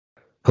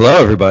Hello,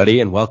 everybody,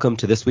 and welcome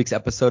to this week's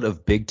episode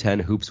of Big Ten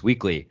Hoops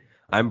Weekly.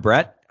 I'm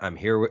Brett. I'm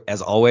here,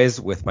 as always,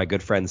 with my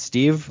good friend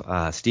Steve.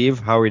 Steve,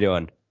 how are we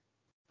doing?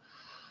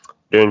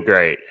 Doing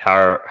great.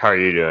 How are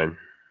you doing?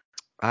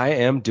 I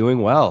am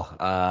doing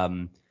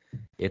well.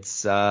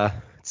 It's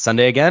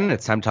Sunday again.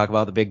 It's time to talk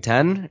about the Big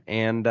Ten,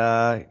 and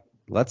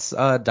let's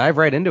dive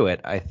right into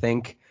it. I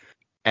think,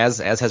 as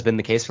has been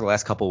the case for the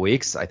last couple of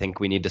weeks, I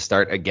think we need to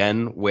start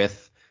again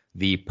with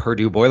the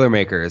Purdue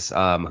Boilermakers,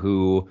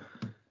 who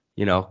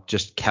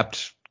just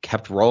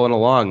kept rolling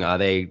along.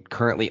 They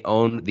currently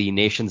own the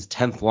nation's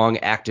 10th long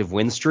active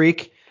win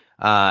streak,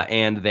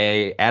 and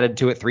they added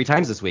to it 3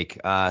 times this week.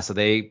 So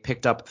they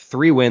picked up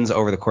 3 wins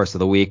over the course of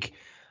the week,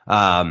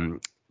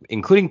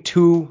 including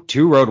two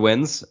road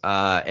wins.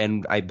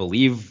 And I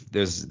believe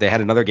they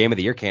had another game of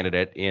the year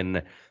candidate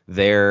in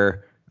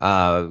their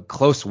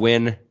close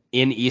win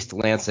in East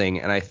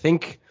Lansing. And I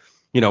think,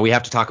 we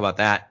have to talk about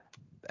that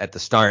at the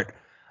start.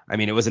 I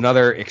mean, it was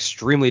another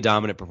extremely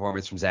dominant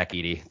performance from Zach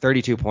Edey.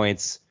 32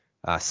 points,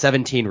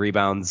 17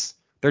 rebounds,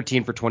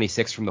 13 for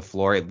 26 from the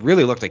floor. It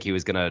really looked like he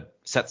was going to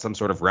set some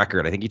sort of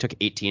record. I think he took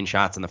 18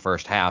 shots in the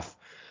first half,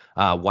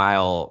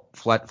 while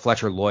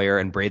Fletcher Loyer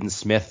and Braden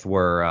Smith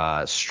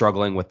were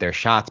struggling with their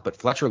shots. But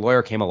Fletcher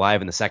Loyer came alive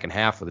in the second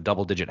half with a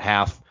double-digit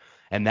half,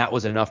 and that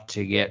was enough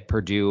to get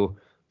Purdue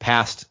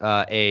past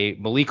a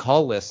Malik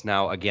Hall list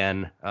now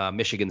again,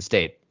 Michigan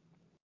State.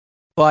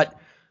 But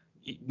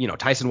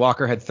Tyson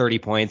Walker had 30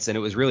 points, and it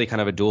was really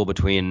kind of a duel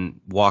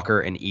between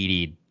Walker and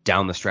Edey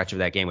down the stretch of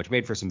that game, which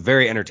made for some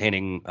very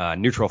entertaining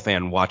neutral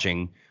fan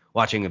watching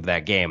of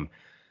that game.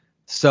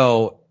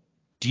 So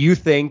do you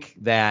think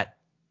that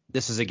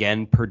this is,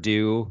 again,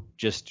 Purdue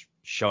just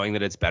showing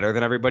that it's better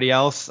than everybody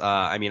else?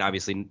 I mean,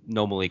 obviously,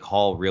 no Malik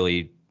Hall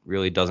really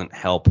doesn't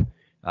help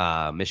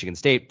Michigan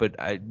State, but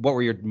what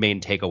were your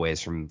main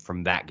takeaways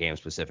from that game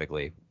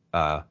specifically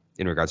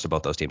in regards to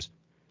both those teams?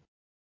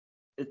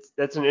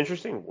 That's an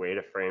interesting way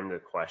to frame the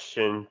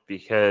question,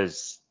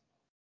 because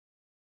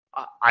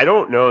I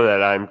don't know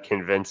that I'm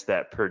convinced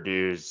that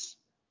Purdue's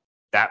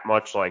that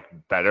much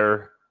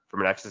better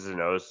from an X's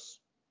and O's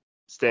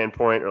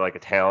standpoint, or like a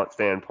talent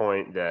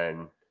standpoint,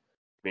 than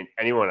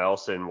anyone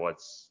else in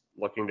what's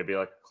looking to be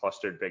like a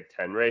clustered Big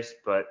Ten race.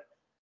 But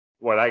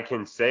what I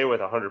can say with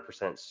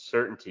 100%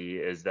 certainty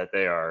is that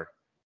they are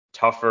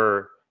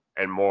tougher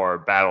and more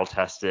battle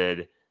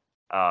tested,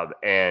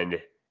 and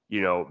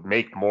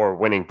make more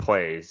winning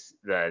plays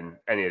than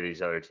any of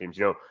these other teams.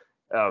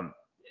 I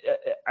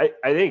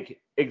think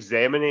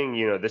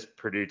examining this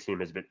Purdue team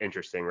has been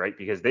interesting, right?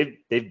 Because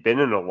they've been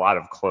in a lot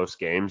of close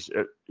games,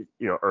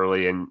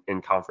 early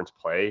in conference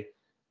play,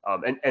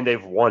 and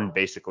they've won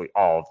basically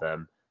all of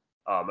them,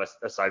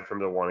 aside from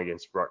the one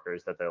against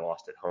Rutgers that they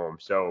lost at home.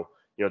 So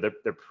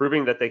they're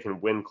proving that they can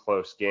win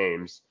close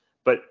games,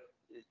 but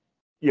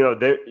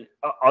they're,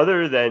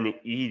 other than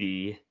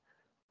Edey,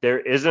 there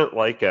isn't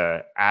like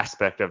a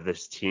aspect of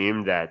this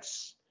team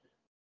that's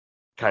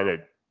kind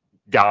of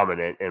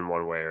dominant in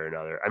one way or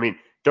another. I mean,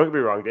 don't get me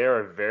wrong, they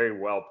are a very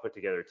well put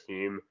together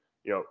team,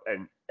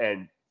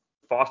 and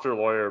Foster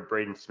Loyer,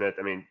 Braden Smith,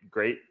 I mean,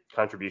 great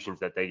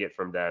contributions that they get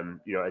from them,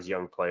 as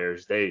young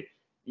players. Edey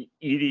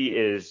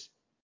is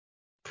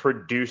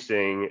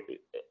producing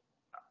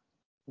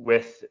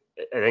with,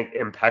 I think,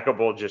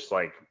 impeccable just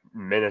like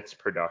minutes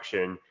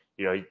production.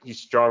 He's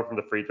strong from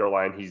the free throw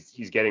line.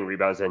 He's getting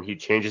rebounds, and he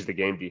changes the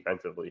game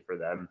defensively for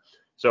them.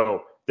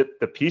 So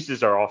the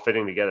pieces are all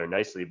fitting together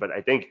nicely. But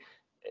I think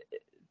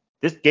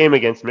this game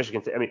against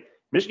Michigan State,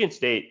 Michigan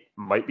State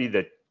might be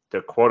the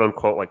quote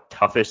unquote like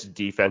toughest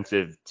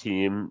defensive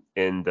team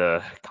in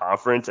the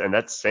conference, and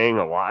that's saying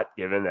a lot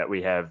given that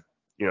we have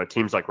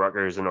teams like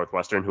Rutgers and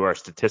Northwestern who are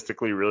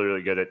statistically really,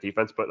 really good at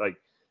defense. But like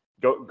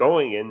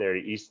going in there to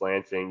East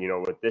Lansing,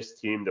 with this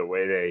team, the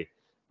way they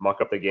muck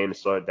up the game and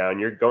slow it down,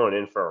 you're going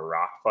in for a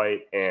rock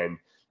fight. And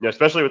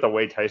especially with the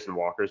way Tyson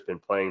Walker's been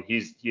playing, he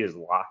is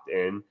locked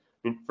in.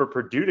 For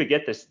Purdue to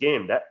get this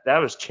game, that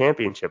was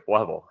championship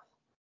level.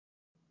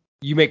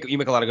 You make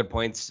a lot of good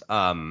points,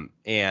 and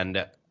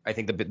I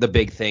think the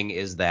big thing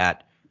is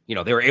that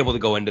they were able to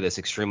go into this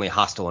extremely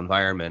hostile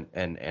environment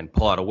and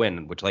pull out a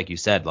win, which, like you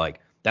said, like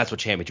that's what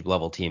championship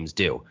level teams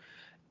do.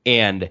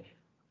 And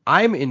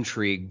I'm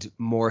intrigued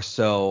more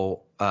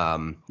so,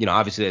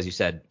 obviously, as you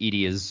said,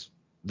 Edey is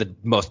the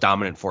most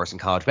dominant force in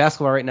college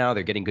basketball right now.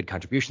 They're getting good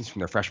contributions from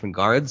their freshman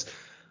guards.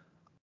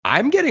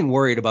 I'm getting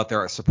worried about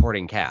their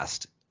supporting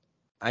cast.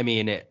 I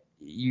mean,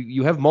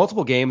 you have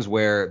multiple games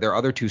where their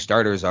other two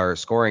starters are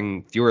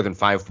scoring fewer than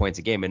 5 points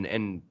a game,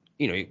 and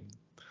you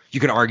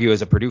can argue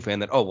as a Purdue fan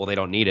that, oh, well, they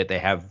don't need it. They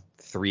have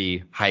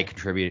 3 high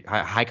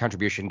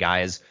contribution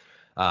guys.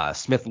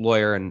 Smith,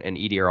 Loyer, and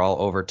Edey are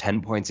all over 10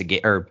 points a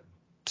game, or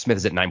Smith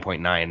is at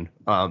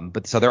 9.9.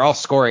 But so they're all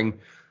scoring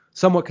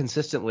somewhat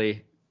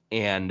consistently,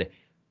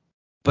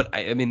 but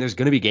I mean, there's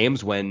going to be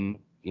games when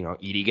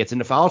Edey gets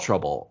into foul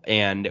trouble,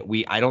 and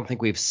I don't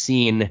think we've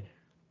seen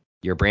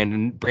your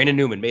Brandon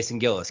Newman, Mason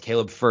Gillis,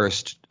 Caleb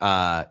First,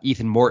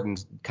 Ethan Morton,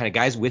 kind of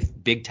guys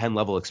with Big Ten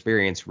level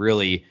experience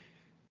really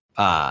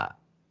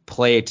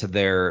play to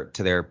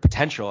their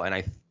potential.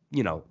 And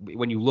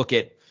when you look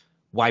at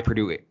why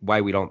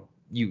we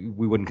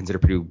wouldn't consider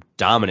Purdue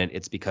dominant,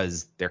 it's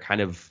because they're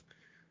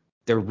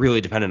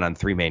really dependent on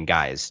three main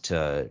guys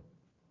to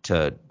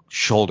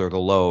shoulder the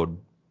load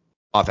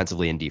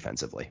offensively and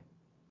defensively.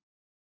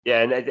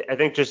 Yeah, and I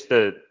think just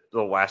the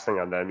last thing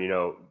on them,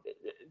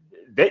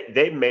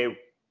 they may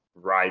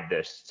ride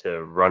this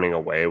to running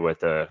away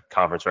with a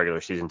conference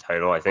regular season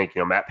title. I think,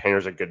 Matt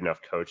Painter's a good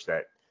enough coach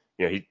that,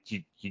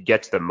 he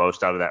gets the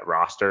most out of that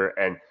roster.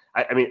 And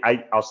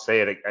I'll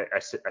say it. I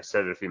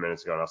said it a few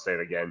minutes ago, and I'll say it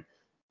again.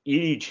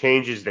 Edey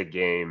changes the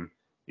game,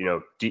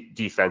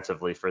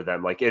 defensively for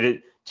them. Like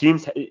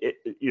teams,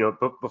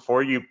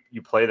 before you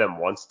play them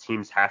once,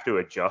 teams have to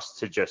adjust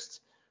to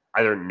just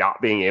either not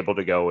being able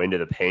to go into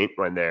the paint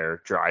when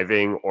they're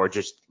driving or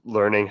just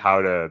learning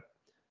how to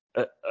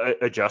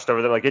adjust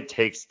over them. Like it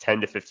takes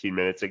 10 to 15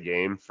 minutes a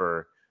game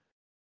for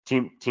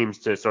teams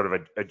to sort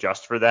of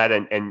adjust for that.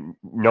 And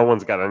no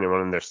one's got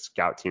anyone in their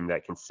scout team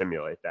that can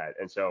simulate that.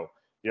 And so,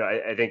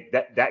 I think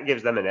that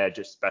gives them an edge,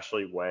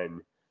 especially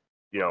when,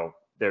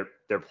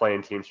 they're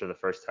playing teams for the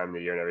first time of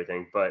the year and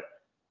everything. But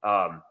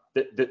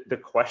the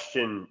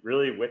question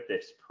really with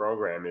this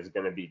program is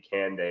going to be,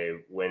 can they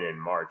win in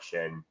March?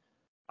 And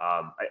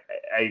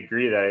I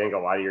agree that I think a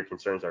lot of your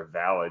concerns are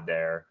valid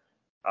there.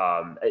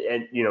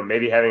 And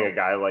maybe having a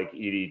guy like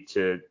Edey,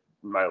 to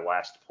my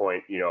last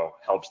point,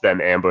 helps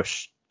them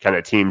ambush kind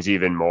of teams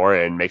even more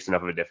and makes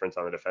enough of a difference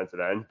on the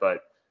defensive end.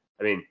 But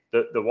I mean,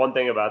 the one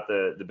thing about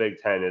the Big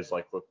Ten is,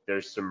 like, look,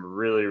 there's some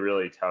really,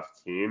 really tough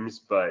teams,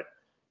 but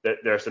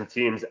there are some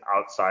teams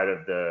outside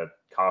of the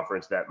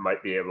conference that might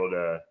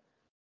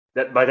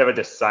have a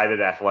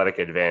decided athletic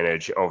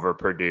advantage over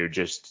Purdue,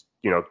 just,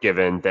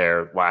 given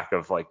their lack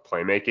of like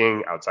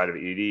playmaking outside of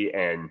Edey.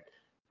 And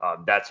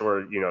that's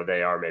where,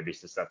 they are maybe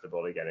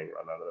susceptible to getting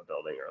run out of the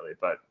building early,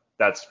 but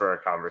that's for a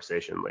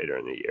conversation later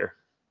in the year.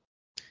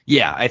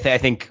 Yeah, I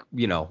think,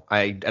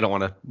 I don't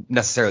want to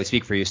necessarily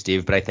speak for you,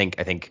 Steve, but I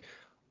think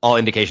all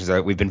indications are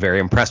that we've been very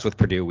impressed with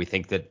Purdue. We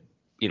think that,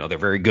 they're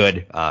very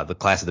good. The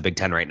class of the Big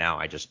Ten right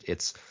now,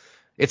 it's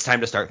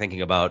time to start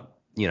thinking about,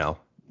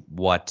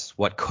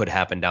 what could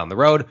happen down the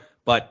road.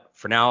 But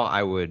for now,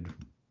 I would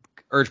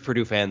urge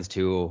Purdue fans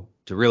to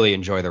really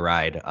enjoy the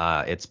ride.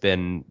 It's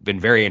been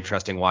very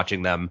interesting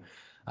watching them,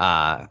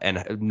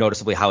 and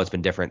noticeably how it's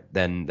been different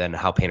than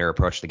how Painter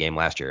approached the game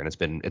last year. And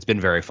it's been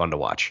very fun to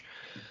watch.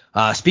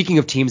 Speaking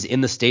of teams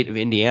in the state of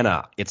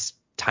Indiana, it's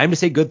time to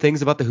say good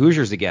things about the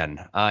Hoosiers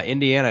again.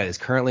 Indiana is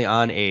currently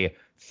on a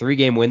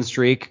 3-game win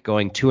streak,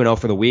 going 2-0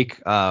 for the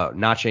week,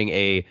 notching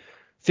a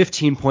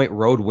 15-point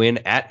road win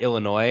at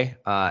Illinois,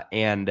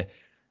 and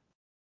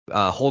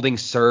holding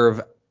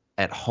serve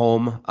at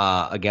home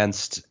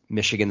against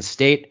Michigan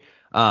State.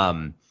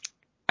 I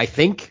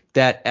think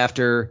that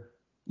after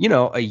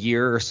a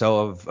year or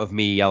so of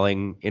me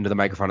yelling into the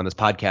microphone on this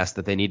podcast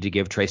that they need to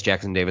give Trayce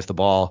Jackson-Davis the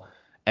ball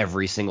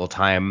every single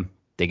time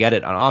they get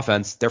it on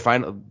offense, they're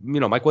fine.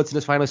 Mike Woodson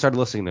has finally started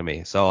listening to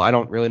me. So I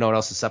don't really know what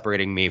else is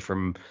separating me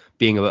from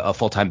being a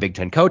full-time Big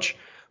Ten coach.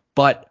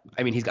 But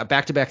I mean, he's got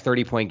back-to-back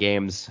 30-point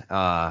games,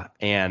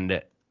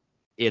 and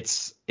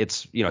it's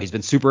he's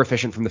been super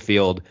efficient from the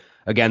field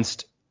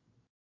against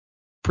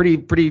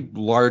pretty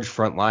large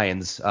front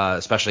lines,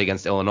 especially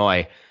against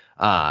Illinois.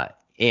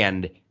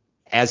 And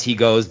as he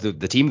goes,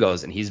 the team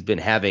goes, and he's been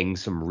having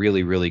some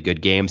really, really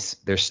good games.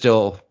 There's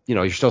still,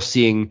 you're still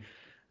seeing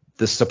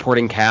the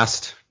supporting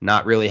cast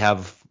not really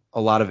have a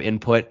lot of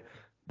input.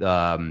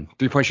 The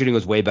 3-point shooting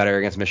was way better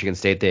against Michigan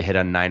State. They hit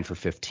on 9 for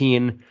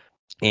 15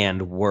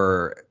 and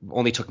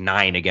only took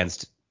 9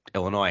 against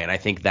Illinois. And I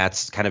think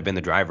that's kind of been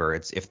the driver.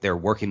 It's if they're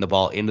working the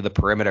ball into the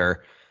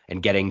perimeter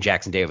and getting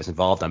Jackson-Davis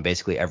involved on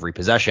basically every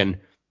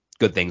possession,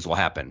 good things will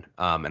happen.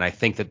 And I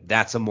think that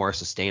that's a more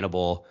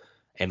sustainable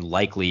and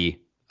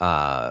likely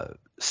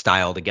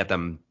style to get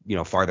them,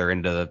 farther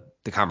into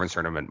the conference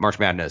tournament, March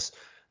Madness,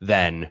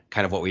 than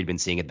kind of what we'd been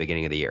seeing at the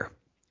beginning of the year.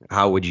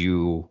 What would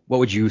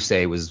you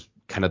say was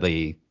kind of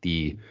the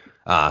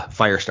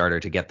fire starter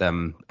to get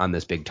them on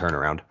this big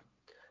turnaround?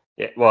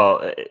 Yeah,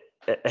 well,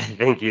 I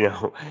think,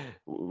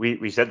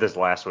 we said this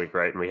last week,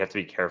 right? And we have to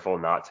be careful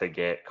not to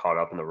get caught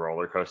up in the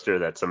roller coaster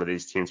that some of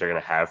these teams are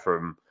going to have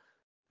from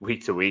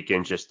week to week.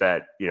 And just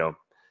that,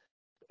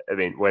 I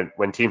mean,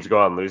 when teams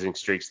go on losing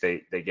streaks,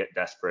 they get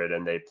desperate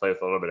and they play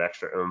with a little bit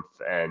extra oomph,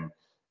 and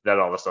then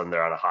all of a sudden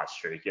they're on a hot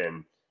streak.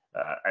 And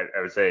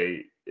I would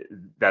say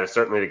that is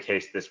certainly the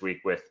case this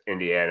week with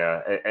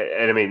Indiana.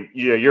 And I mean,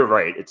 you're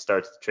right. It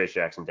starts with Trayce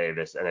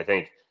Jackson-Davis, and I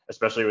think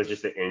especially with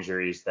just the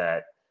injuries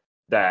that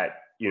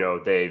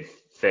they've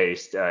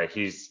faced,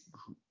 he's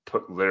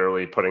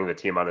literally putting the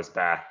team on his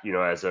back.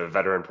 As a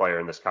veteran player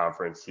in this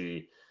conference,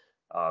 who's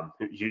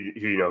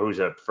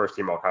a first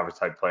team all conference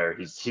type player,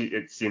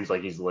 it seems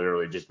like he's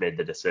literally just made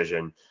the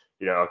decision,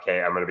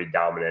 okay, I'm going to be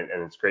dominant,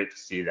 and it's great to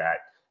see that.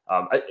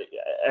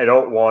 I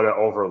don't want to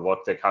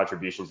overlook the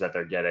contributions that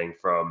they're getting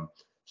from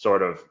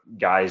sort of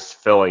guys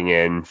filling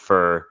in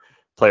for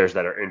players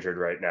that are injured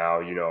right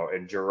now,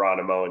 and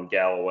Geronimo and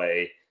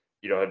Galloway,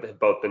 have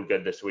both been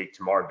good this week.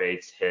 Tamar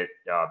Bates hit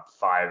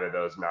 5 of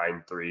those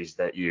 9 threes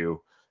that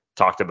you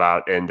talked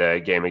about in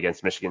the game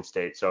against Michigan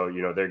State. So,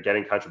 they're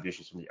getting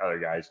contributions from the other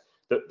guys.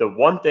 The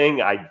one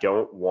thing I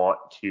don't want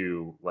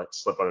to let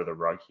slip under the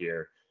rug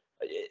here,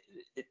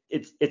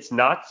 it's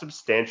not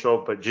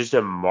substantial, but just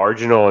a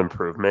marginal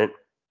improvement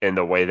in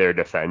the way they're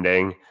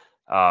defending.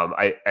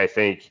 I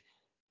think,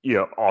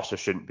 also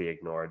shouldn't be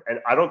ignored. And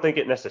I don't think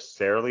it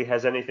necessarily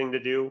has anything to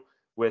do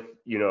with,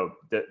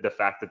 the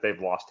fact that they've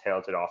lost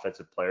talented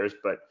offensive players,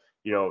 but,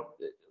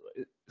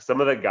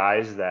 some of the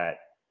guys that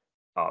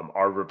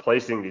are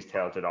replacing these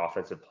talented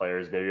offensive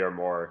players maybe are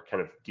more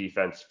kind of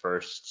defense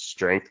first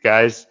strength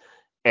guys.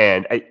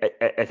 And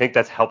I think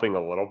that's helping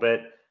a little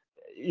bit.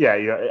 Yeah,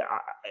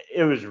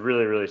 it was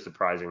really, really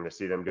surprising to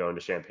see them go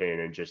into Champaign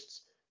and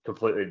just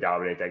completely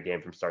dominate that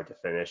game from start to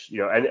finish.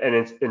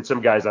 And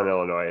some guys on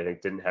Illinois, I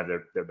think, didn't have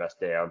their best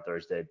day on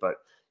Thursday. But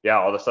yeah,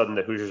 all of a sudden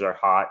the Hoosiers are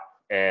hot.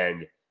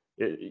 And,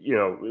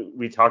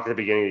 we talked at the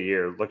beginning of the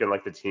year looking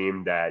like the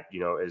team that,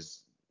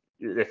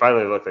 they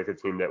finally looked like the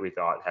team that we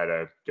thought had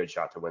a good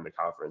shot to win the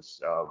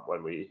conference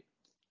when we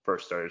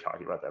first started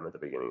talking about them at the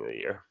beginning of the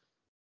year.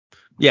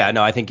 Yeah,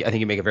 no, I think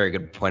you make a very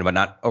good point about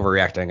not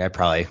overreacting. I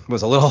probably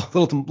was a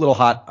little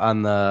hot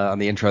on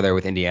the intro there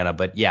with Indiana,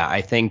 but yeah,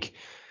 I think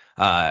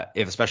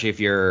especially if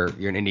you're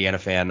an Indiana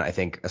fan, I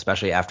think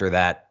especially after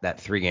that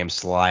 3-game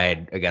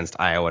slide against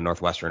Iowa,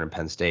 Northwestern, and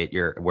Penn State,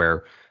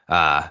 where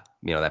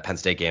that Penn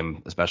State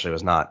game especially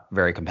was not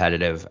very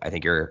competitive. I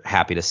think you're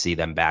happy to see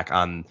them back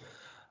on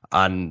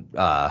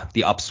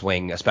the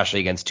upswing, especially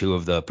against two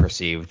of the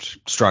perceived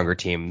stronger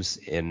teams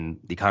in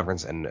the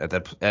conference. And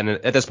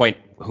at this point,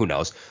 who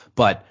knows?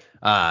 But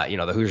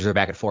the Hoosiers are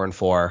back at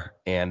 4-4,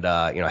 and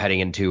heading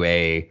into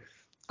a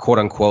quote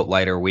unquote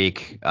lighter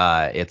week,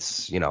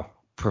 it's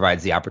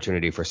provides the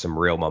opportunity for some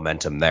real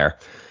momentum there.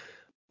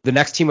 The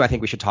next team I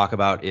think we should talk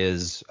about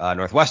is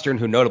Northwestern,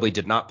 who notably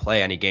did not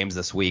play any games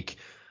this week.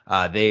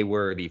 They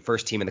were the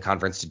first team in the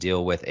conference to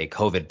deal with a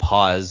COVID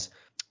pause,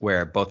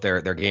 where both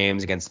their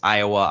games against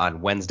Iowa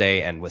on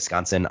Wednesday and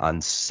Wisconsin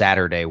on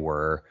Saturday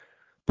were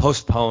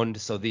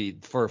postponed. So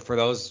for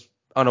those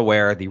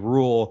unaware, the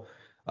rule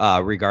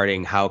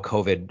regarding how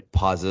COVID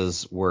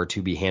pauses were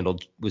to be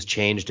handled was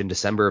changed in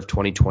December of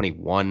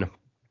 2021.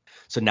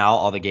 So now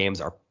all the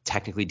games are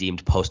technically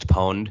deemed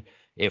postponed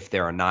if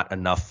there are not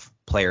enough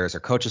players or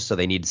coaches. So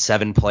they need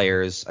 7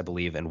 players, I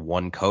believe, and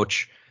 1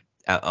 coach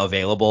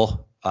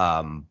available.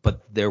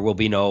 But there will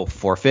be no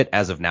forfeit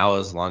as of now,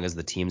 as long as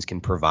the teams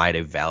can provide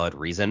a valid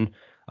reason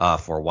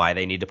for why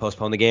they need to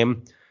postpone the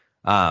game.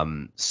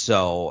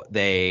 So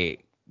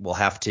they will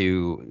have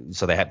to.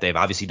 So they've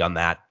obviously done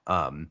that.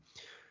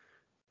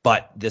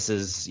 But this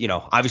is,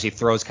 obviously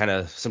throws kind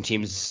of some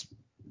teams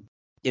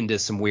into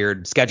some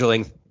weird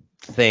scheduling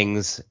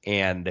things.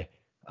 And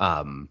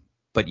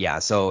but yeah,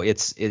 so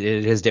it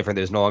is different.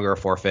 There's no longer a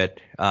forfeit.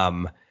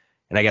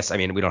 And I guess,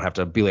 we don't have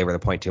to belabor the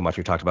point too much.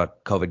 We talked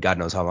about COVID, God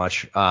knows how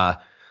much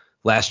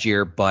last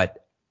year.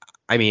 But,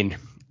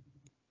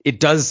 it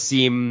does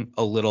seem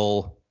a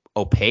little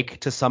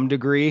opaque to some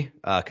degree,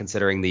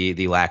 considering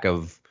the lack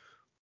of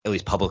at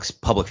least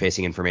public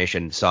facing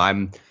information.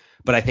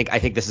 But I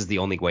think this is the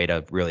only way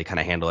to really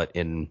kind of handle it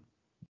in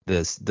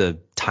the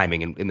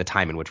timing in the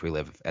time in which we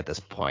live at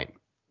this point.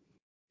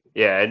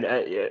 Yeah, and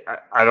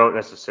I don't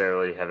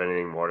necessarily have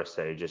anything more to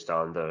say just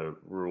on the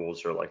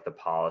rules or like the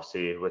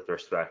policy with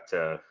respect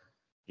to,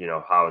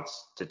 how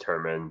it's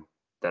determined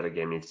that a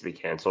game needs to be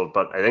canceled.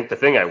 But I think the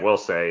thing I will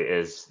say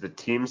is the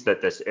teams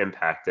that this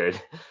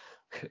impacted,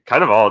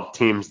 kind of all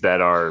teams that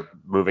are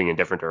moving in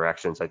different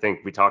directions. I think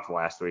we talked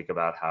last week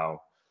about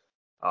how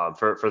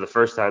for the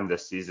first time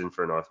this season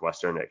for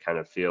Northwestern, it kind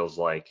of feels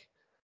like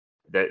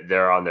that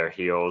they're on their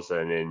heels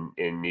and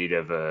in need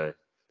of a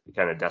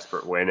kind of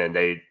desperate win, and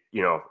they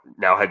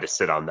now had to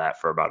sit on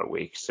that for about a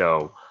week.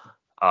 So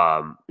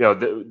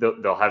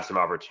they'll have some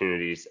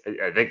opportunities.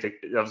 I think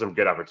they'll have some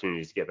good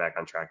opportunities to get back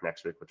on track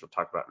next week, which we'll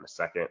talk about in a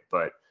second.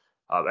 But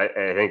I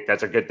think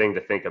that's a good thing to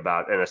think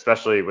about, and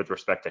especially with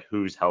respect to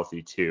who's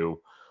healthy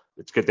too.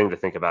 It's a good thing to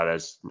think about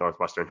as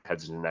Northwestern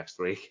heads into next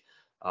week.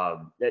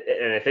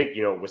 And I think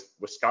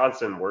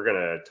Wisconsin, we're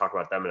gonna talk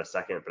about them in a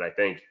second, but I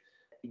think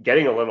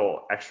getting a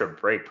little extra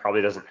break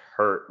probably doesn't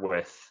hurt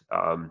with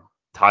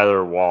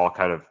Tyler Wall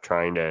kind of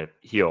trying to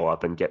heal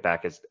up and get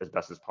back as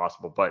best as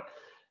possible. But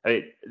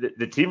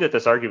the team that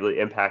this arguably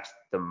impacts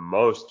the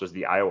most was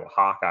the Iowa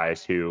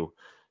Hawkeyes, who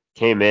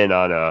came in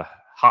on a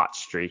hot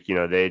streak.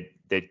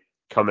 They'd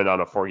come in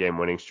on a 4-game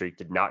winning streak,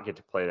 did not get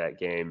to play that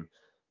game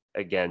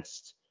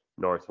against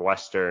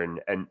Northwestern,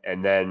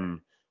 and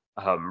then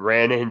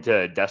ran into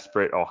a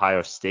desperate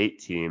Ohio State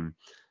team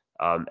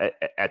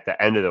at the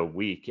end of the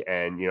week.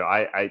 And,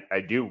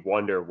 I do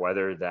wonder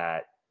whether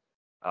that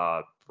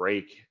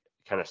break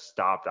kind of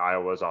stopped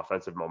Iowa's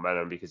offensive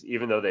momentum, because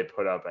even though they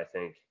put up, I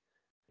think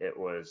it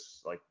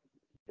was like,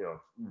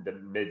 the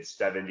mid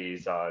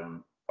 70s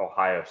on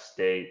Ohio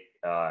State,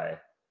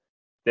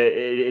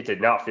 it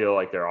did not feel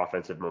like their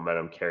offensive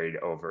momentum carried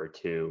over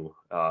to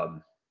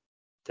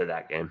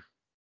that game.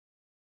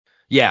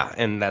 Yeah,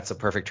 and that's a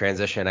perfect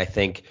transition. I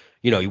think,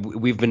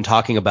 we've been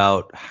talking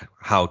about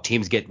how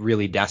teams get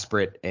really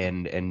desperate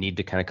and need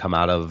to kind of come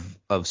out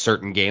of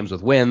certain games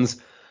with wins.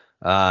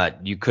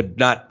 It could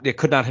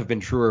not have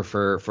been truer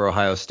for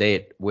Ohio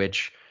State,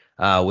 which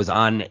was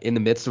in the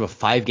midst of a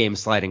 5-game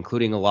slide,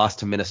 including a loss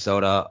to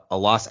Minnesota, a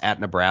loss at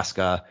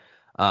Nebraska,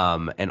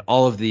 and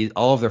all of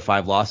their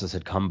 5 losses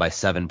had come by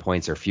 7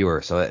 points or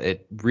fewer. So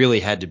it really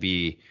had to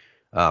be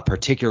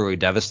particularly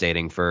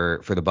devastating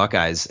for the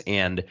Buckeyes.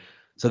 And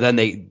so then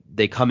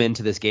they come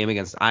into this game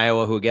against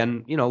Iowa, who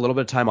again, a little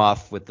bit of time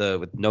off with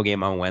no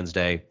game on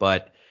Wednesday,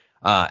 but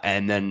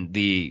and then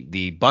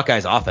the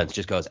Buckeyes offense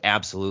just goes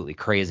absolutely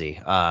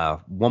crazy.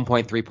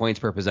 1.3 points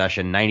per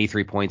possession,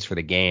 93 points for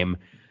the game.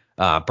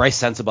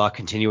 Bryce Sensabaugh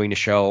continuing to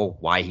show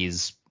why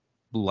he's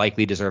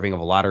likely deserving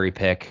of a lottery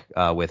pick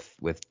with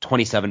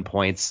 27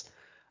 points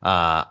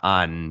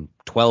on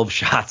 12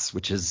 shots,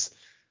 which is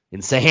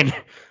insane.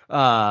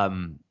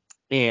 And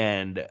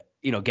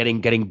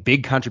getting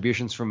big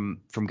contributions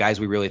from guys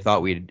we really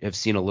thought we'd have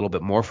seen a little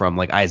bit more from,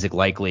 like Isaac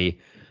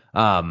Likely.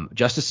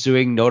 Justice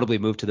Suing notably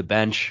moved to the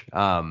bench,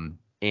 and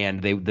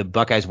the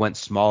Buckeyes went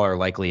smaller,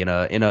 likely in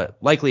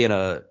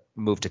a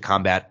move to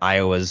combat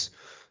Iowa's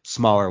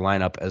smaller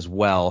lineup as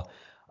well.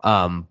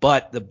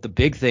 But the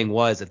big thing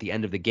was at the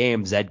end of the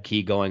game, Zed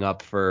Key going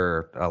up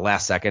for a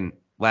last second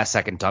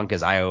dunk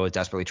as Iowa was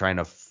desperately trying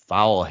to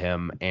foul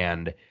him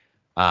and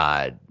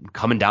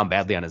coming down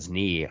badly on his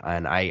knee.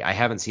 And I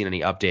haven't seen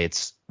any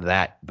updates on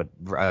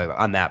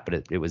that,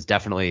 but it was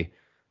definitely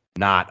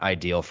not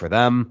ideal for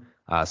them.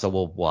 So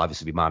we'll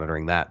obviously be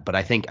monitoring that. But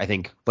I think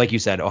like you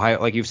said,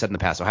 like you've said in the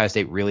past, Ohio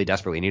State really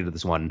desperately needed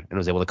this one and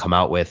was able to come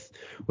out with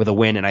a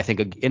win. And I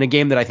think in a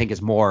game that I think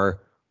is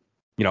more,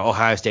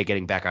 Ohio State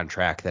getting back on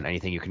track than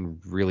anything you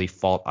can really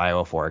fault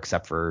Iowa for,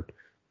 except for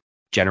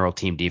general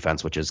team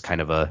defense, which is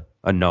kind of a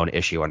known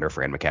issue under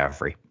Fran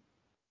McCaffery.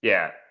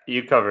 Yeah,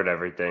 you covered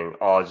everything.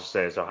 All I'll just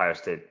say is Ohio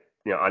State,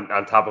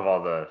 on top of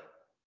all the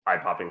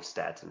eye-popping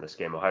stats in this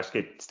game, Ohio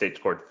State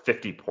scored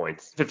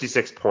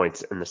 56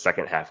 points in the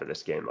second half of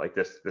this game. Like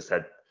this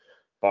had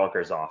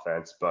bonkers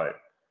offense, but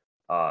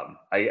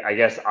I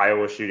guess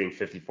Iowa shooting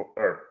 54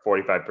 or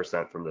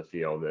 45% from the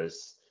field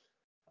is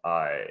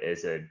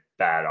a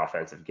bad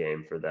offensive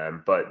game for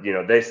them. But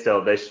they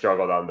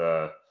struggled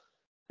on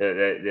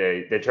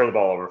they turned the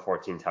ball over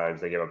 14 times.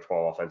 They gave up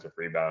 12 offensive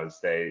rebounds.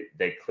 They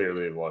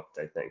clearly looked,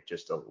 I think,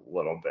 just a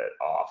little bit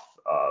off.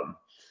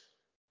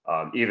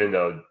 Even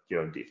though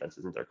defense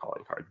isn't their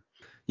calling card.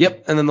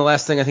 Yep, and then the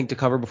last thing I think to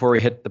cover before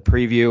we hit the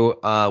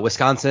preview,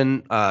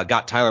 Wisconsin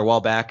got Tyler Wall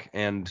back,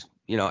 and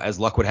as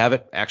luck would have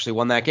it, actually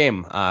won that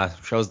game.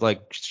 Shows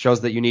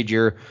that you need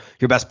your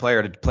best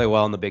player to play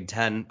well in the Big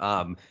Ten.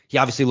 He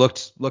obviously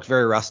looked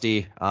very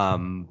rusty,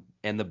 and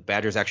the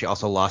Badgers actually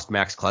also lost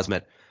Max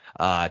Klesmit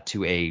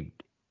to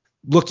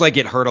looked like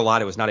it hurt a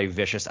lot. It was not a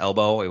vicious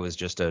elbow. It was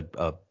just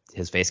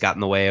his face got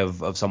in the way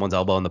of someone's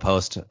elbow in the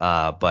post,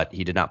 but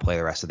he did not play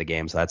the rest of the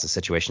game. So that's a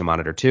situation to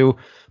monitor too.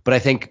 But I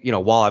think,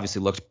 Wall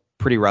obviously looked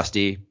pretty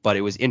rusty, but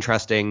it was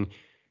interesting.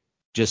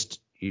 Just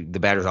the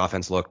Badgers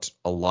offense looked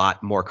a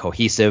lot more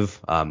cohesive.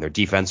 Their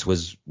defense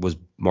was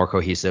more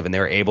cohesive, and they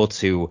were able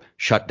to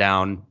shut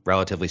down,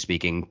 relatively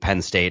speaking,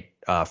 Penn State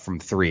from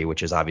 3,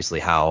 which is obviously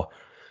how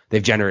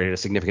they've generated a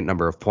significant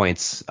number of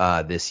points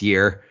this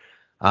year.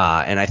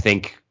 And I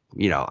think,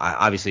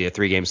 obviously a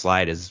 3-game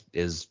slide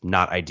is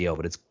not ideal,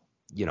 but it's,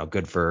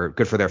 good for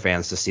their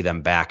fans to see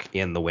them back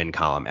in the win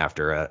column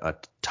after a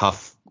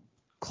tough,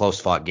 close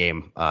fought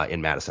game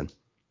in Madison.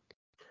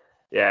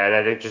 Yeah, and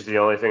I think just the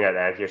only thing I'd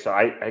add here, so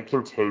I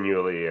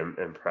continually am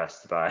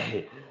impressed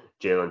by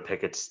Jalen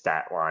Pickett's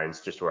stat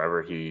lines just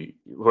wherever he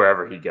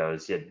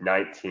goes. He had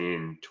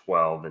 19,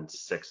 12, and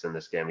 6 in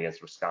this game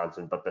against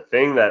Wisconsin. But the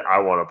thing that I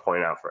want to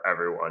point out for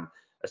everyone,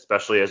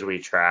 especially as we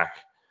track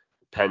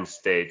Penn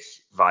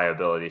State's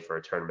viability for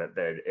a tournament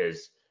bid,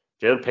 is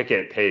Jalen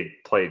Pickett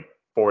played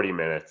 40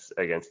 minutes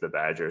against the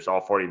Badgers,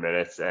 all 40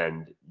 minutes,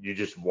 and you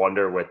just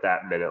wonder with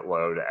that minute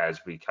load as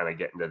we kind of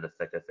get into the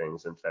thick of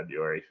things in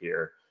February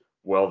here,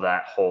 will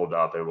that hold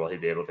up and will he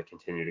be able to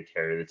continue to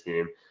carry the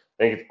team?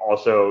 I think it's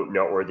also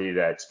noteworthy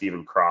that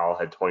Steven Crowell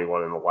had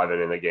 21 and 11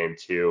 in the game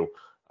too.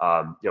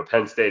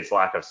 Penn State's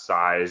lack of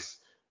size,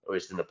 at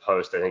least in the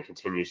post, I think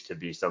continues to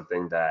be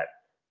something that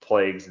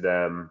plagues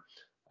them.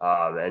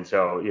 And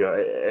so,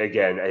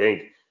 again, I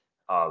think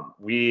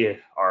we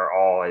are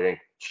all, I think,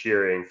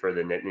 cheering for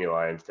the Nittany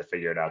Lions to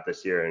figure it out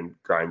this year and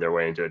grind their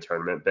way into a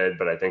tournament bid.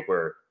 But I think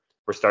we're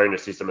starting to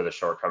see some of the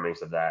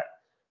shortcomings of that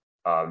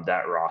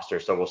roster.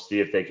 So we'll see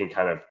if they can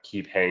kind of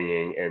keep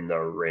hanging in the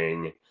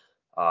ring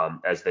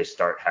as they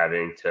start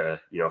having to,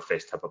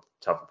 face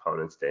tough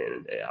opponents day in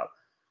and day out.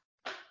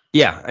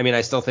 Yeah, I mean,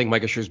 I still think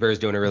Micah Shrewsbury is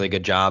doing a really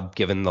good job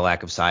given the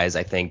lack of size.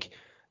 I think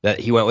that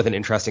he went with an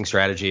interesting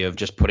strategy of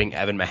just putting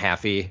Evan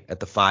Mahaffey at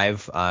the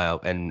 5,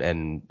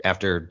 and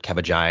after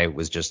Kebajai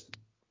was just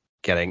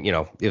getting,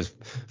 it was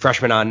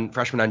freshman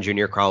on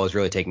junior, Crowell was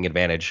really taking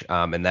advantage,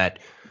 and that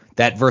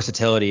that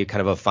versatility,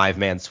 kind of a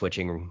 5-man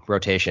switching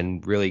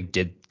rotation, really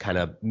did kind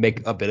of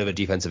make a bit of a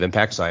defensive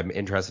impact. So I'm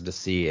interested to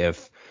see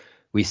if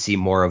we see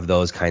more of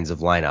those kinds of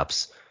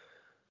lineups.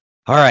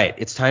 All right,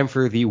 it's time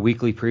for the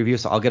weekly preview.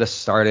 So I'll get us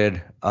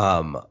started.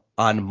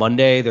 On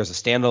Monday, there's a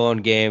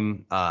standalone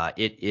game.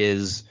 It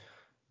is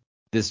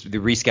the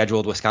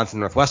rescheduled Wisconsin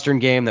Northwestern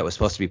game that was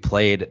supposed to be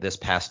played this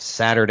past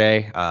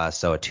Saturday.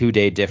 So a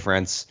 2-day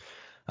difference,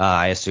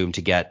 I assume,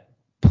 to get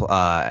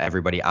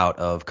everybody out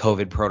of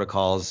COVID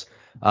protocols.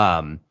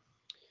 And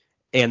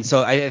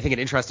so I think an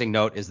interesting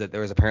note is that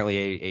there was apparently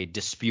a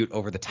dispute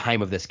over the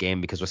time of this game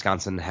because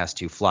Wisconsin has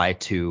to fly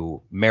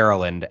to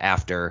Maryland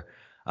after.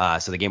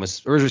 So the game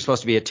was originally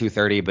supposed to be at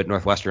 2:30, but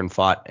Northwestern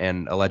fought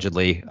and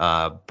allegedly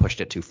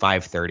pushed it to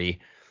 5:30.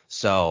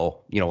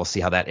 So, we'll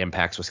see how that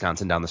impacts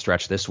Wisconsin down the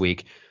stretch this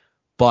week.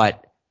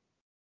 But,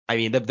 I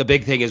mean, the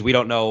big thing is we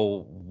don't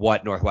know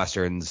what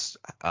Northwestern's,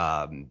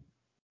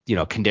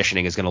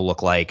 conditioning is going to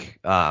look like.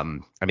 I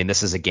mean,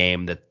 this is a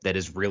game that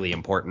is really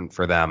important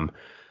for them.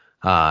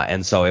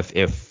 And so if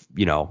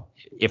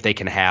they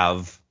can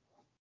have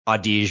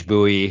Adige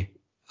Bowie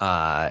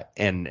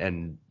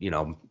and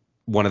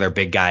one of their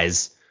big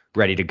guys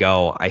ready to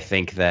go, I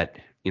think that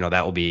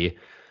that will be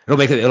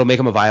it'll make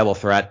them a viable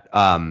threat.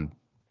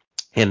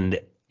 And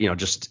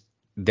just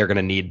they're going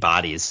to need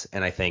bodies.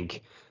 And I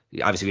think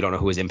obviously we don't know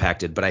who is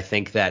impacted, but I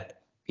think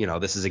that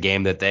this is a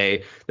game that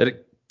it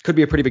could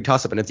be a pretty big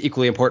toss up, and it's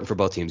equally important for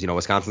both teams.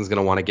 Wisconsin's going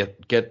to want to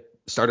get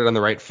started on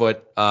the right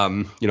foot,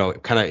 kind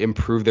of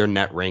improve their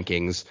net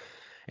rankings.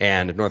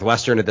 And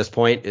Northwestern at this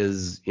point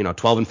is,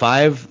 12-5,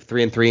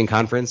 3-3 in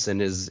conference,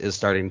 and is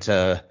starting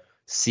to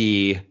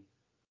see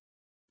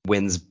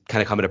wins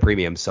kind of come at a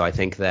premium. So I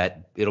think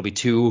that it'll be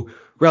two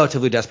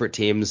relatively desperate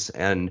teams.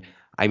 And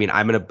I mean,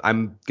 I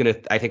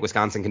think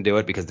Wisconsin can do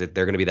it because they're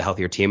going to be the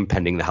healthier team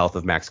pending the health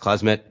of Max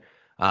Klesmit.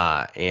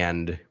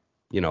 And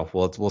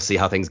we'll see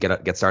how things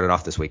get started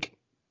off this week.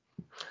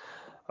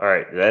 All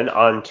right, then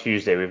on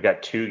Tuesday, we've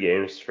got 2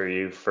 games for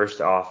you.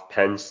 First off,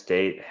 Penn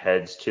State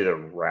heads to the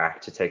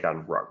RAC to take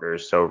on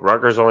Rutgers. So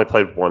Rutgers only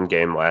played 1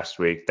 game last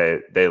week.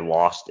 They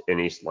lost in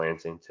East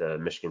Lansing to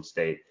Michigan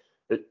State.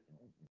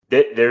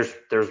 There's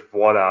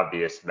one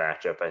obvious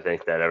matchup I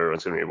think that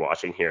everyone's going to be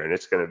watching here, and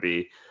it's going to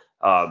be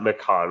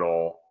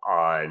McConnell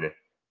on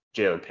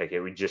Jalen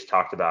Pickett. We just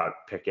talked about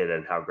Pickett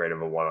and how great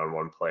of a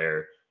one-on-one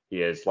player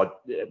he is.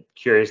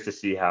 Curious to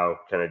see how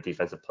kind of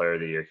defensive player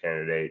of the year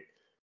candidate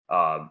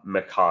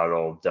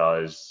McConnell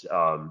does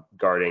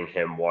guarding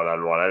him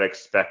one-on-one. I'd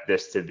expect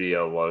this to be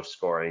a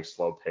low-scoring,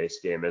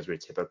 slow-paced game as we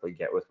typically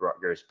get with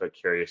Rutgers, but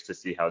curious to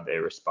see how they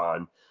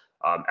respond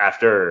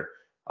after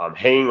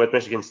hanging with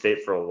Michigan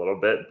State for a little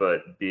bit,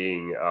 but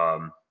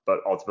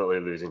ultimately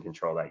losing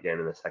control of that game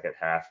in the second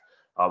half.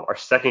 Our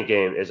second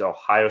game is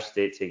Ohio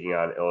State taking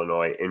on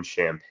Illinois in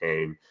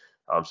Champaign.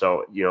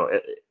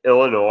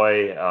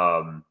 Illinois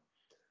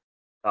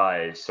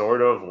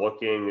sort of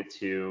looking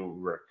to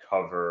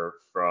recover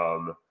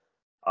from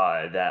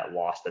that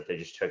loss that they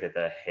just took at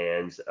the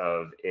hands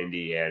of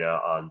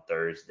Indiana on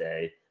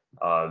Thursday.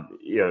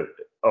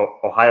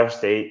 Ohio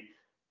State,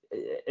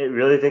 I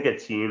really think a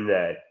team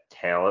that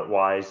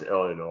talent-wise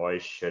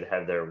Illinois should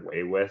have their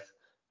way with.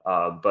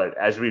 But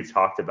as we've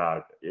talked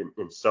about,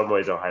 in some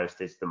ways, Ohio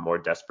State's the more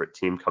desperate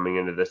team coming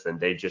into this, and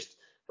they just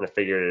kind of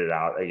figured it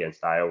out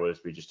against Iowa,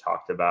 as we just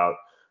talked about.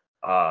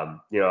 I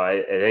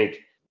think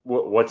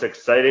what's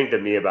exciting to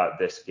me about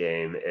this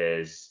game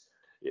is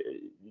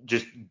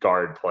just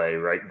guard play,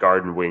 right?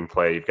 Guard and wing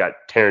play. You've got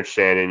Terrence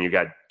Shannon, you've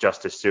got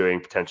Justice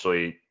Sueing,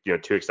 potentially,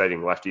 2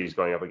 exciting lefties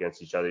going up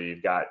against each other.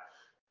 You've got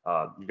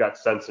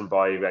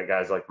Sensenbaugh, you've got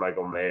guys like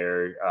Michael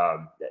Mayer.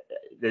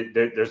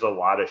 There's a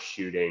lot of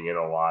shooting and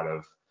a lot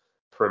of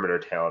perimeter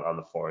talent on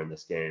the floor in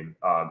this game.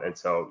 And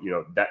so,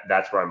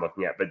 that's where I'm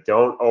looking at. But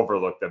don't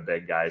overlook the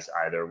big guys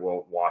either.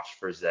 We'll watch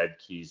for Zed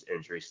Key's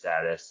injury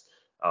status.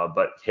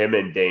 But him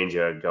and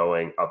Danger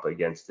going up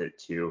against it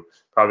too.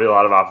 Probably a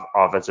lot of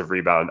offensive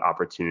rebound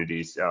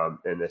opportunities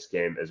in this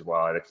game as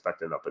well. I'd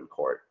expect an up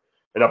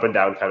and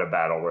down kind of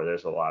battle where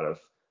there's a lot of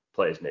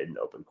plays made in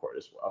open court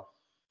as well.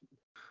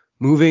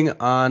 Moving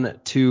on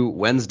to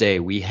Wednesday,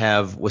 we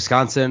have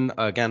Wisconsin,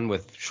 again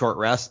with short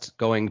rest,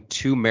 going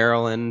to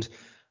Maryland.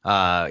 We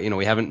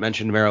haven't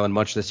mentioned Maryland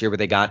much this year, but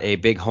they got a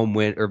big home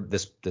win, or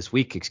this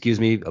week,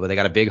 but they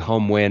got a big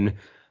home win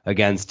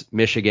against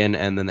Michigan,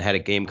 and then they had a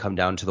game come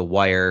down to the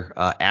wire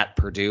at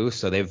Purdue.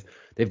 So they've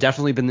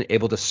definitely been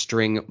able to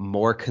string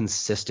more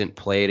consistent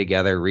play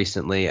together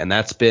recently, and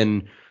that's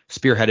been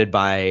spearheaded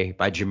by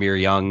Jahmir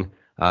Young,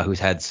 who's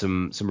had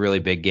some really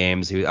big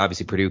games.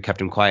 Obviously Purdue kept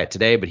him quiet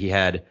today, but he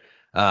had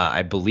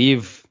I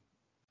believe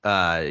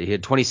he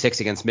had 26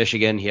 against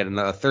Michigan. He had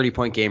another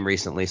 30-point game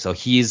recently, so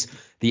he's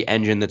the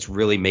engine that's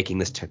really making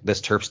this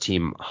Terps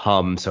team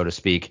hum, so to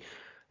speak.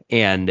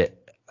 And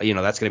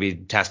that's going to be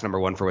task number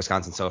 1 for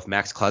Wisconsin. So if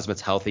Max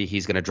Klesmit's healthy,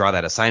 he's going to draw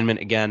that assignment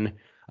again.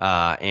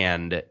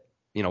 And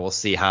we'll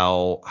see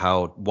how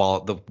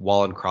the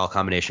Wall and Kral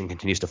combination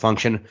continues to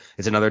function.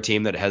 It's another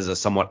team that has a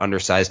somewhat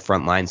undersized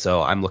front line,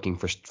 so I'm looking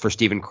for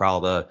Steven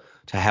Kral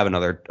to have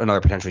another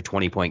potentially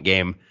 20-point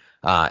game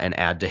and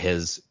add to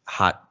his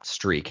hot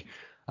streak.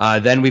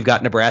 Then we've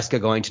got Nebraska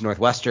going to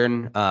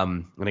Northwestern,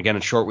 and again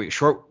a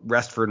short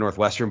rest for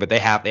Northwestern, but they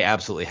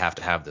absolutely have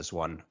to have this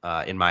one,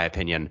 in my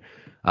opinion,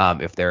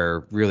 if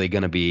they're really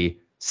going to be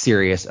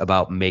serious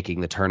about making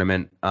the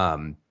tournament.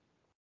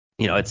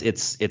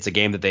 It's a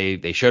game that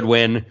they should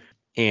win,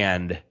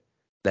 and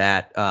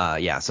that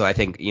so I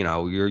think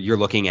you're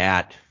looking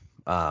at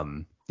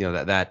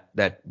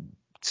that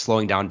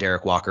slowing down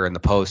Derek Walker in the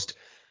post,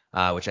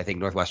 which I think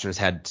Northwestern has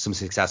had some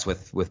success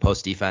with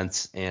post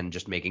defense, and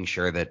just making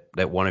sure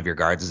that one of your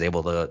guards is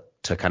able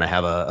to kind of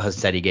have a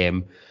steady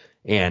game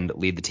and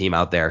lead the team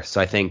out there.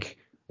 So I think,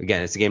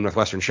 again, it's a game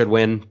Northwestern should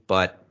win,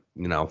 but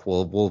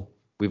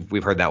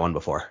we've heard that one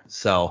before.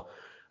 So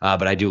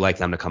but I do like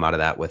them to come out of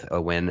that with a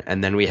win.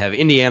 And then we have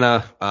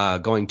Indiana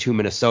going to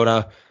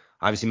Minnesota.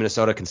 Obviously,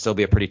 Minnesota can still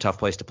be a pretty tough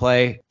place to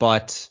play,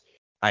 but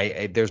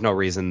there's no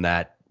reason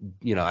that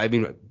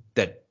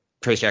that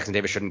Trace Jackson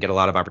Davis shouldn't get a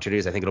lot of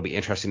opportunities. I think it'll be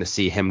interesting to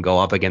see him go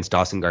up against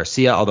Dawson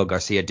Garcia, although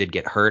Garcia did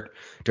get hurt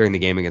during the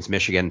game against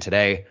Michigan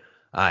today.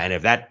 And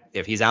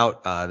if he's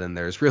out, then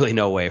there's really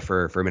no way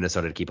for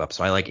Minnesota to keep up.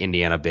 So I like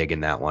Indiana big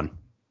in that one.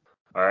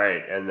 All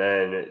right, and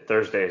then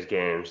Thursday's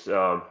games,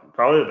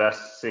 probably the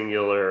best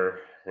singular,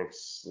 I think,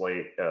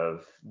 slate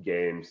of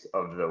games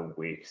of the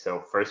week.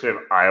 So first we have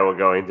Iowa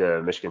going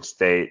to Michigan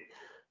State.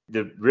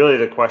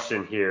 The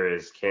question here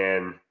is,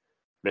 can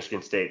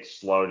Michigan State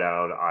slow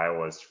down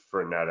Iowa's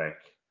frenetic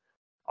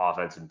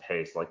offense and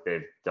pace like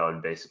they've done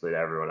basically to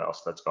everyone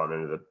else that's gone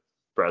into the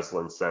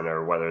Breslin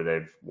Center, whether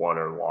they've won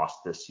or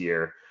lost this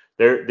year?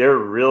 There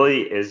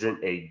really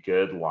isn't a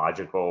good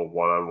logical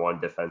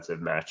one-on-one defensive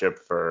matchup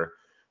for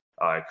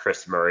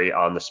Chris Murray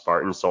on the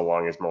Spartans so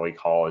long as Malik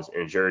Hall is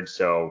injured.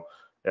 So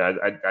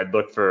I'd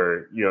look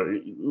for,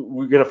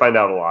 we're going to find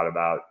out a lot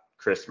about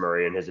Chris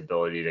Murray and his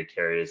ability to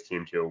carry his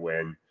team to a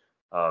win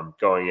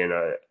going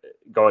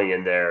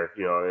in there,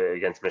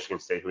 against Michigan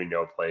State, who we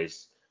know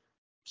plays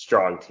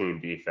strong team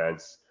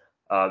defense.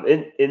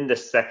 In the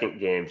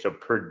second game, so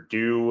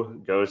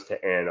Purdue goes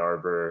to Ann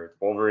Arbor.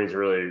 Wolverines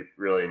really,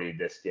 really need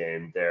this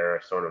game. They're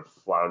sort of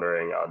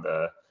floundering on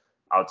the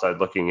outside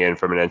looking in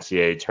from an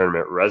NCAA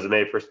tournament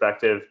resume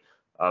perspective,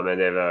 and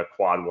they have a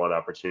quad one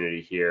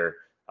opportunity here.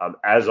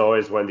 As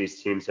always, when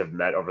these teams have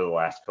met over the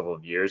last couple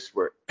of years,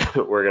 we're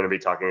going to be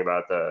talking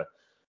about the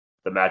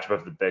matchup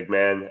of the big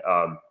man.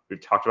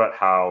 We've talked about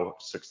how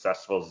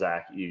successful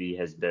Zach Edey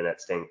has been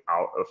at staying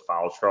out of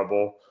foul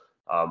trouble.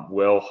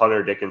 Will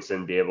Hunter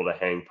Dickinson be able to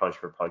hang punch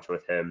for punch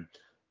with him,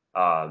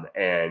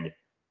 and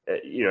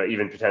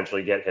even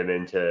potentially get him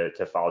into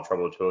foul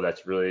trouble too?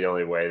 That's really the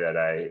only way that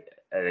I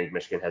think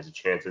Michigan has a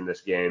chance in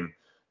this game.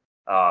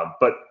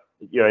 But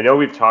I know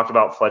we've talked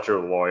about Fletcher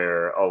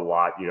Loyer a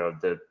lot.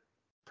 The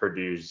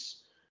Purdue's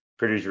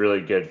really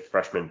good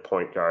freshman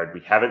point guard. We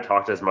haven't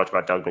talked as much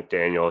about Doug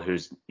McDaniel,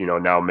 who's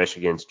now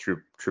Michigan's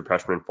true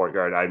freshman point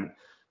guard. I'm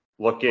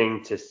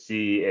looking to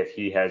see if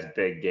he has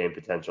big game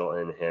potential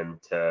in him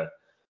to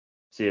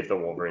see if the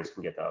Wolverines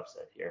can get the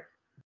upset here.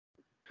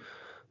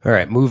 All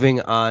right,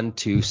 moving on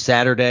to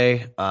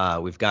Saturday,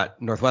 we've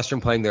got Northwestern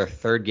playing their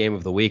third game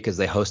of the week as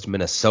they host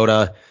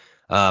Minnesota.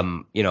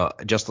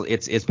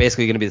 It's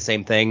basically going to be the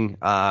same thing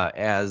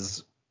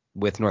as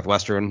with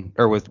Northwestern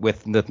or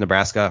with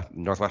Nebraska.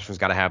 Northwestern's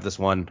got to have this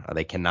one.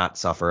 They cannot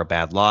suffer a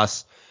bad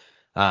loss.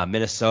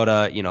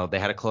 Minnesota, they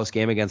had a close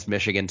game against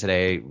Michigan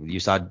today.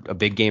 You saw a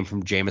big game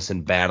from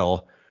Jamison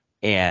Battle,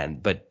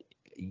 but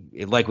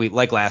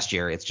like last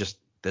year, it's just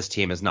this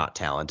team is not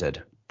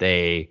talented.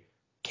 They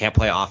can't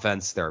play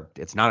offense.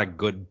 It's not a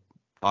good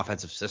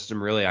offensive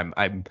system, really.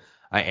 I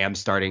am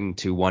starting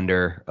to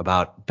wonder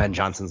about Ben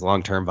Johnson's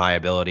long-term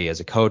viability as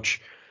a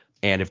coach,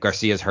 and if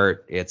Garcia's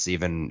hurt, it's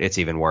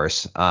even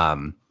worse.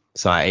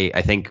 So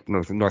I think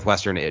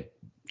Northwestern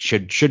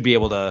should be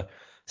able to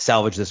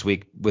salvage this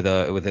week with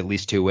at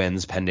least 2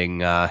 wins, pending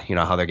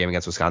how their game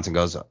against Wisconsin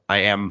goes. I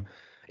am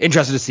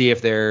interested to see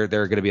if they're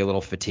going to be a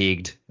little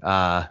fatigued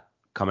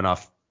coming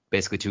off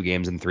basically 2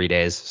 games in 3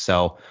 days.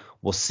 So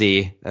we'll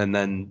see. And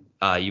then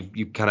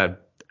you kind of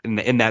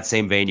in that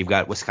same vein, you've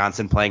got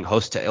Wisconsin playing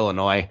host to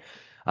Illinois.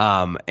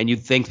 And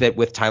you'd think that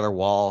with Tyler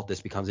Wall,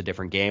 this becomes a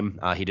different game.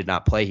 He did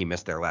not play. He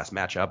missed their last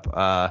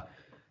matchup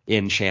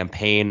in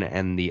Champaign,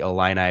 and the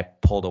Illini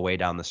pulled away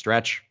down the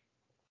stretch.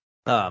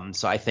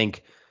 So I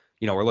think,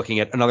 we're looking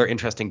at another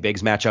interesting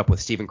bigs matchup with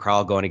Steven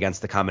Kral going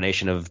against the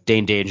combination of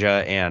Dane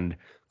Deja and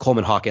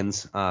Coleman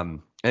Hawkins. I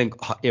think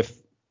if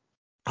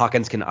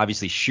Hawkins can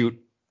obviously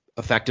shoot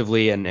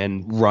effectively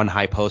and run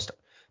high post,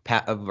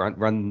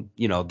 run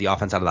the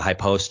offense out of the high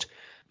post,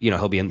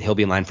 he'll be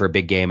in line for a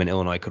big game, and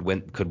Illinois could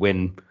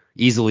win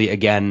easily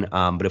again.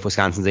 But if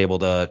Wisconsin's able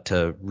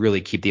to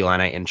really keep the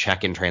Illini in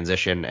check in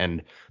transition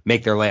and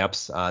make their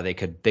layups, they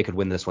could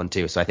win this one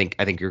too. So I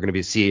think you're going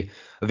to see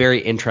a very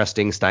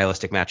interesting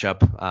stylistic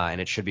matchup,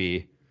 and it should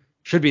be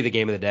the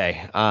game of the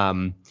day.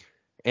 And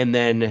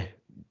then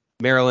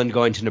Maryland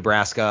going to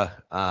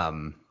Nebraska,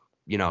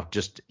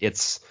 just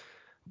it's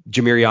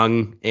Jameer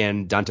Young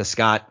and Donta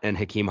Scott and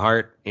Hakeem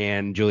Hart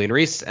and Julian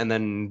Reese, and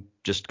then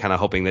just kind of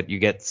hoping that you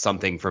get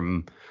something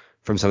from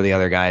some of the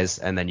other guys,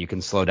 and then you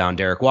can slow down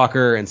Derek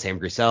Walker and Sam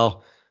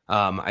Grissel.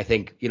 I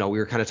think, we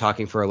were kind of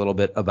talking for a little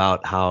bit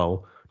about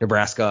how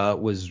Nebraska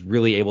was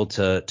really able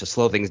to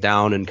slow things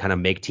down and kind of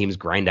make teams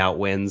grind out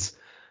wins.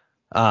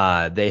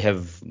 They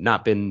have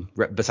not been,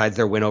 besides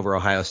their win over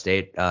Ohio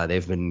State,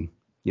 they've been,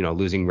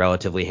 losing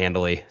relatively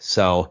handily.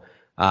 So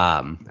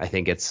I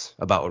think it's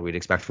about what we'd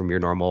expect from your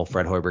normal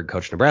Fred Hoiberg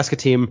coach Nebraska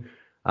team.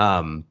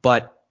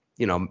 But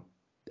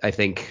I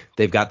think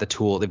they've got the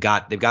tool. They've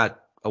got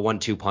a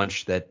 1-2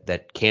 punch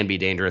that can be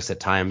dangerous at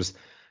times,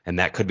 and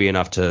that could be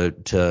enough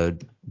to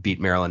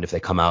beat Maryland if they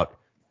come out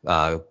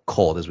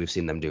cold, as we've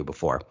seen them do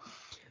before.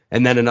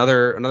 And then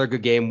another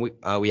good game,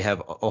 we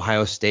have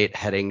Ohio State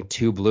heading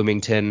to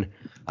Bloomington.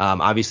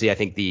 Obviously, I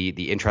think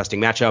the interesting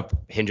matchup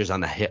hinges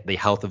on the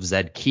health of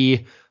Zed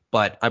Key,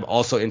 but I'm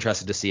also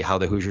interested to see how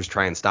the Hoosiers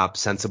try and stop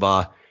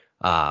Sensabaugh,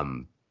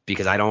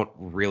 because I don't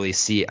really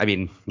see. I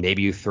mean,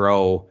 maybe you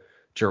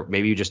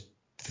just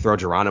throw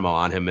Geronimo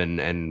on him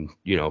and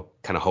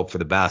kind of hope for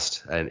the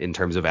best in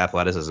terms of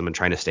athleticism and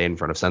trying to stay in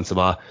front of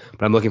Sensabaugh.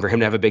 But I'm looking for him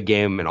to have a big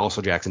game and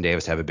also Jackson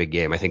Davis to have a big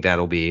game. I think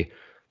there'll be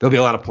a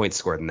lot of points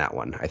scored in that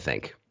one, I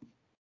think.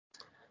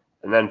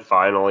 And then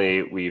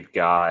finally, we've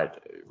got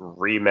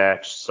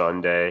rematch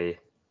Sunday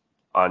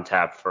on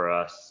tap for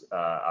us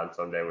on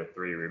Sunday with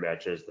 3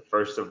 rematches. The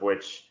first of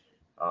which,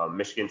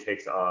 Michigan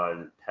takes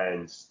on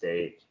Penn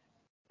State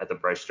at the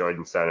Bryce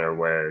Jordan Center,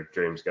 where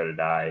dreams go to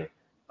die.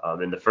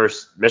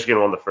 Michigan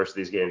won the first of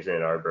these games in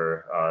Ann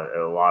Arbor.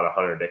 A lot of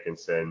Hunter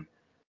Dickinson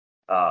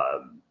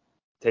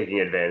taking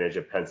advantage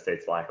of Penn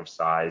State's lack of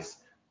size.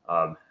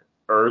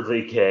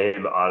 Early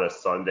game on a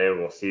Sunday.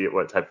 We'll see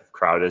what type of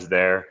crowd is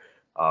there.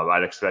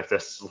 I'd expect a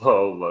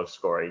slow,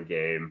 low-scoring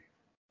game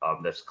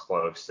that's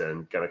close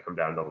and going to come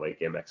down to late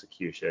game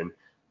execution.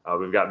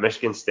 We've got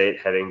Michigan State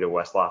heading to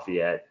West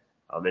Lafayette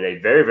in a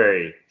very,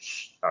 very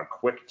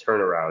quick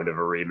turnaround of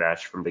a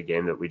rematch from the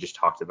game that we just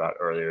talked about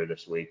earlier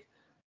this week.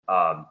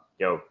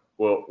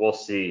 We'll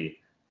see.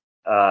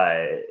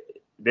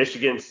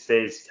 Michigan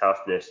State's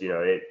toughness,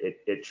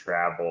 it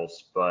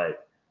travels,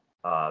 but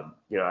I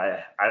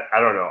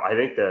don't know. I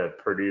think the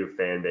Purdue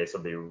fan base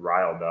will be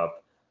riled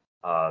up.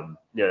 That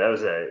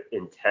was an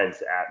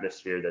intense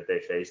atmosphere that they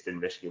faced in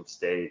Michigan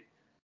State.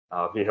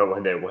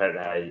 When they went,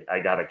 I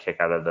got a kick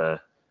out of the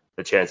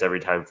chance every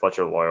time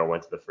Fletcher Loyal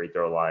went to the free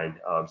throw line.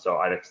 So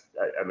I'm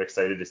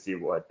excited to see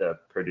what the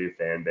Purdue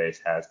fan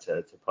base has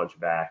to punch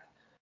back.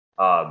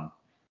 And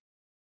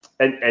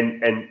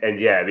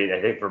yeah, I mean,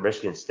 I think for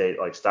Michigan State,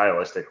 like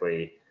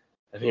stylistically,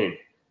 I mean,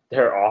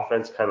 their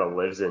offense kind of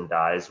lives and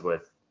dies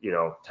with,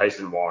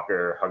 Tyson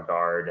Walker,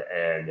 Haggard,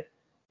 and,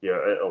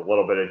 a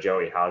little bit of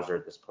Joey Hauser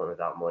at this point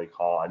without Malik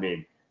Hall. I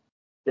mean,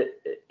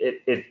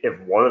 if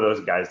one of those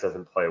guys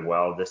doesn't play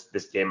well,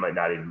 this game might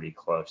not even be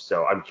close.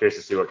 So I'm curious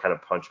to see what kind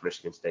of punch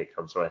Michigan State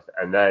comes with.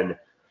 And then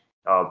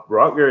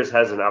Rutgers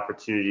has an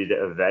opportunity to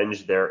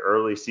avenge their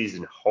early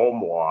season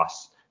home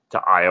loss to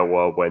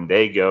Iowa when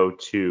they go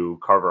to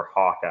Carver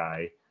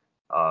Hawkeye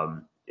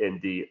in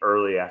the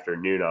early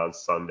afternoon on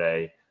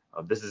Sunday.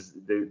 This is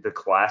the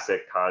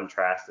classic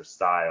contrast of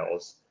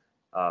styles,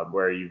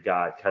 where you've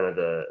got kind of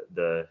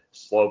the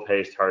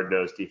slow-paced,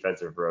 hard-nosed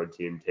defensive road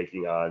team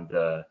taking on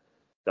the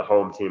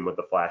home team with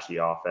the flashy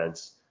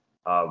offense.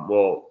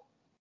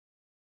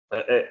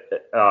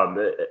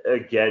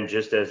 Again,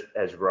 just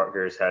as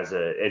Rutgers has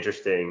an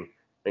interesting,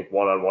 I think,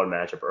 one-on-one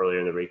matchup earlier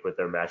in the week with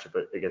their matchup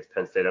against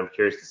Penn State, I'm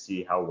curious to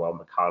see how well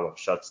McConnell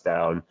shuts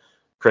down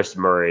Chris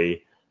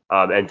Murray,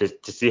 and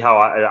to see how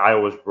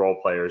Iowa's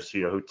role players,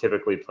 who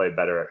typically play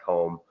better at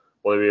home,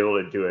 will they be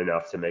able to do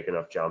enough to make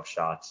enough jump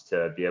shots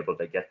to be able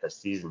to get the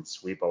season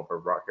sweep over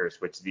Rutgers,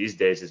 which these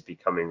days is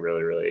becoming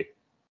really, really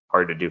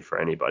hard to do for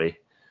anybody.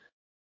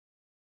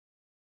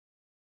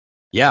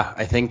 Yeah,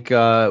 I think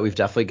we've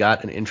definitely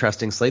got an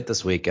interesting slate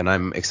this week, and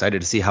I'm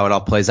excited to see how it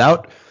all plays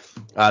out.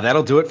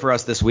 That'll do it for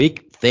us this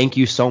week. Thank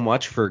you so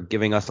much for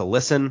giving us a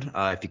listen.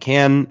 If you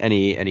can,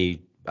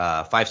 any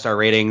 5-star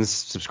ratings,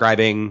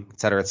 subscribing, et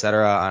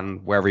cetera, on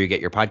wherever you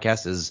get your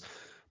podcast is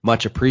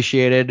much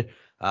appreciated.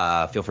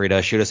 Feel free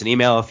to shoot us an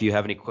email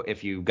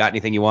if you got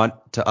anything you want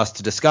us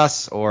to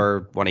discuss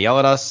or want to yell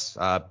at us.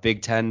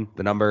 Big Ten,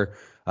 the number,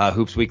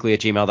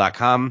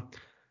 hoopsweekly@gmail.com.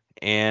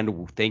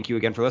 And thank you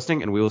again for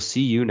listening, and we will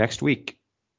see you next week.